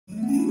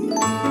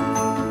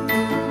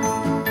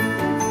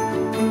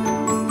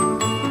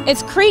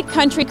It's Crete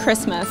Country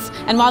Christmas,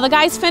 and while the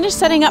guys finish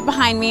setting up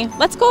behind me,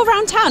 let's go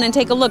around town and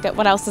take a look at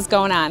what else is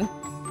going on.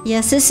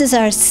 Yes, this is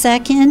our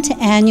second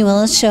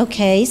annual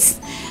showcase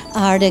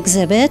art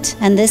exhibit,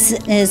 and this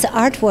is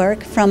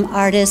artwork from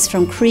artists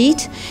from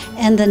Crete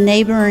and the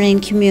neighboring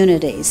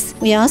communities.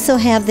 We also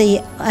have the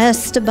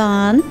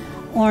Esteban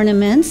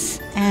ornaments,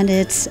 and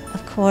it's,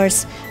 of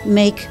course,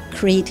 Make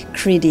Crete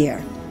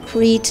Cretier.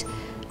 Crete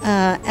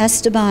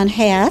Esteban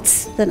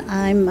hats that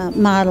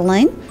I'm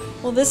modeling.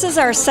 Well, this is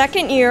our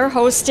second year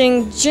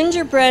hosting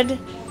gingerbread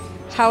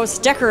house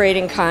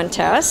decorating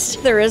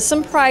contest. There is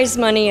some prize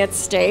money at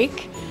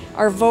stake.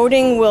 Our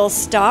voting will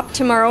stop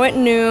tomorrow at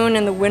noon,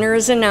 and the winner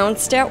is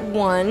announced at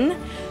 1.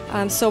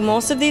 So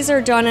most of these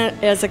are done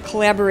as a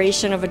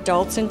collaboration of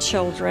adults and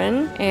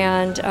children.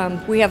 And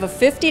we have a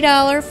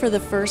 $50 for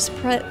the first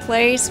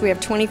place, we have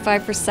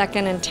 $25 for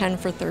second, and $10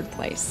 for third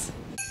place.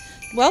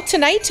 Well,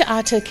 tonight,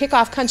 to kick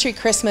off Country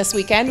Christmas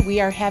weekend, we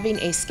are having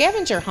a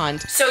scavenger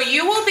hunt. So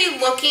you will be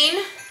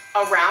looking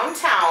around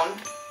town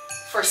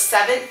for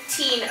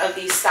 17 of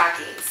these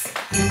stockings.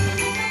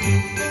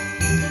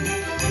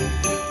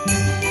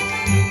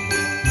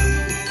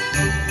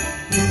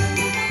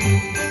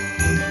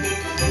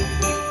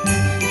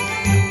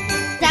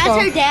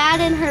 That's her dad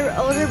and her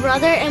older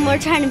brother, and we're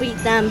trying to beat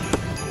them.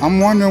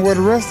 I'm wondering where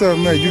the rest of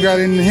them are. You got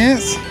any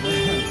hints?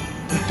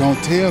 Don't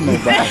tell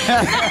nobody.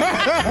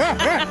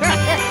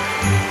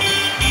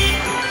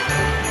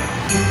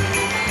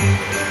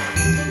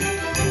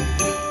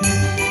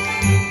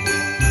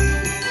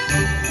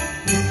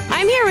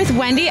 I'm here with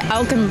Wendy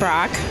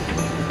Elkenbrock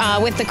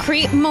with the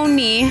Crete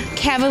Moni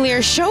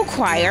Cavalier Show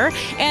Choir.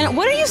 And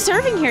what are you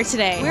serving here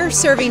today? We're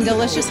serving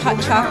delicious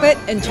hot chocolate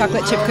and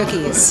chocolate chip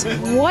cookies.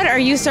 What are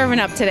you serving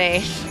up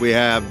today? We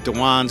have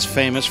Dewan's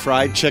famous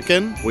fried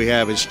chicken. We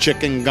have his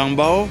chicken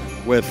gumbo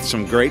with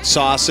some great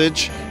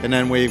sausage. And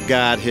then we've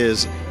got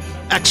his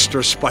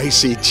extra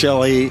spicy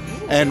chili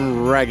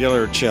and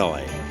regular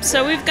chili.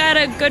 So we've got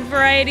a good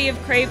variety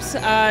of crepes.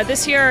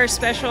 This year our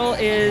special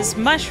is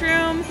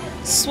mushroom,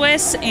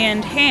 Swiss,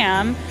 and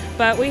ham.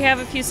 But we have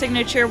a few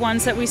signature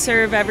ones that we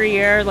serve every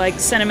year, like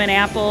cinnamon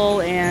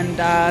apple and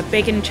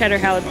bacon cheddar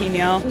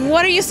jalapeno.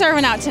 What are you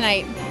serving out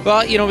tonight?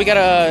 Well, you know, we got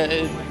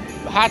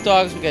hot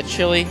dogs, we got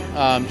chili.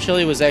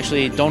 Chili was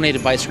actually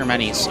donated by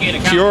Skermenis.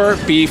 Pure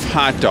beef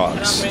hot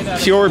dogs.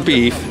 Pure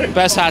beef.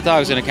 Best hot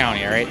dogs in the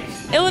county, all right?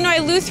 Illinois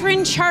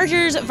Lutheran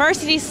Chargers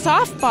varsity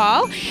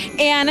softball,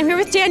 and I'm here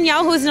with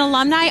Danielle, who's an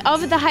alumni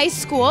of the high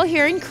school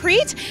here in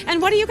Crete. And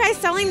what are you guys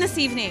selling this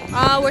evening?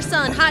 We're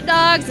selling hot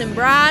dogs and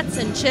brats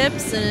and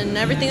chips and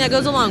everything that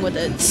goes along with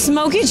it.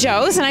 Smoky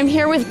Joe's, and I'm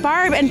here with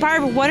Barb. And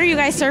Barb, what are you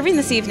guys serving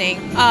this evening?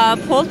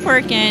 Pulled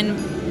pork and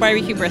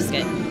barbecue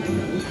brisket.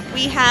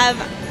 We have,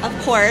 of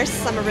course,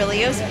 some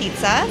Aurelio's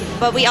pizza,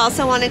 but we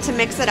also wanted to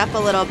mix it up a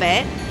little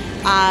bit.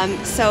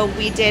 So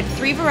we did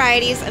 3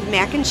 varieties of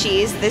mac and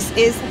cheese. This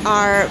is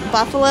our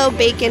buffalo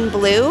bacon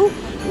blue.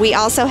 We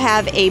also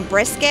have a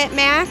brisket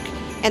mac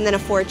and then a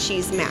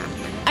 4-cheese mac.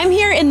 I'm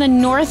here in the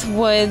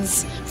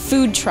Northwoods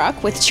food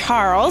truck with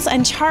Charles.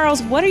 And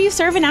Charles, what are you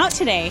serving out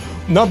today?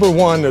 Number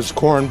 1 is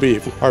corned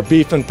beef. Our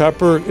beef and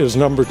pepper is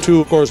number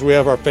 2. Of course, we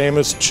have our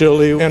famous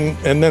chili. And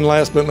then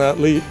last but not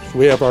least,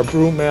 we have our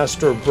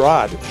Brewmaster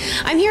brat.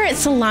 I'm here at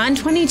Salon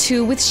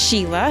 22 with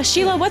Sheila.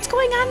 Sheila, what's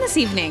going on this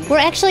evening? We're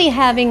actually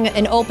having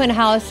an open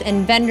house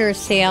and vendor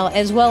sale,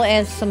 as well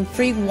as some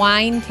free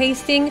wine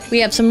tasting. We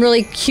have some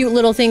really cute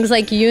little things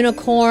like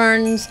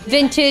unicorns,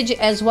 vintage,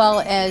 as well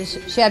as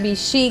shabby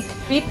chic,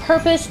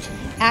 repurposed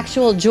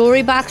actual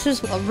jewelry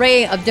boxes,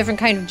 array of different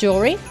kind of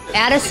jewelry.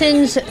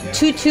 Addison's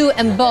tutu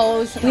and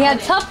bows. We have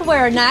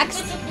Tupperware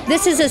next.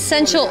 This is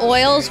essential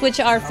oils, which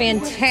are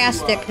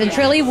fantastic.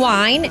 Ventrelli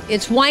wine,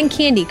 it's wine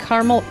candy,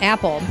 caramel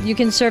apple. You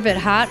can serve it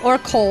hot or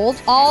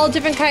cold. All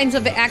different kinds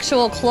of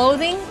actual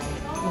clothing,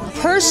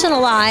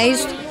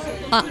 personalized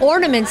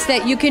ornaments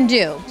that you can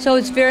do. So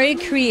it's very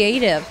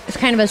creative. It's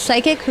kind of a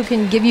psychic who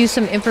can give you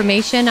some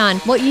information on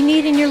what you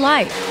need in your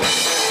life.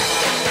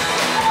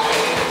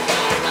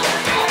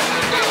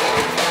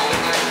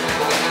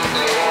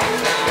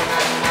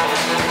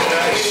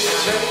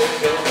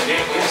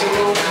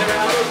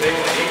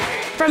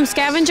 From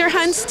scavenger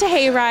hunts to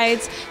hay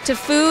rides to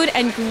food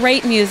and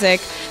great music,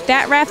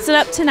 that wraps it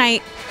up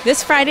tonight,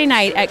 this Friday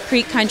night at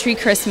Crete Country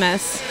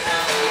Christmas.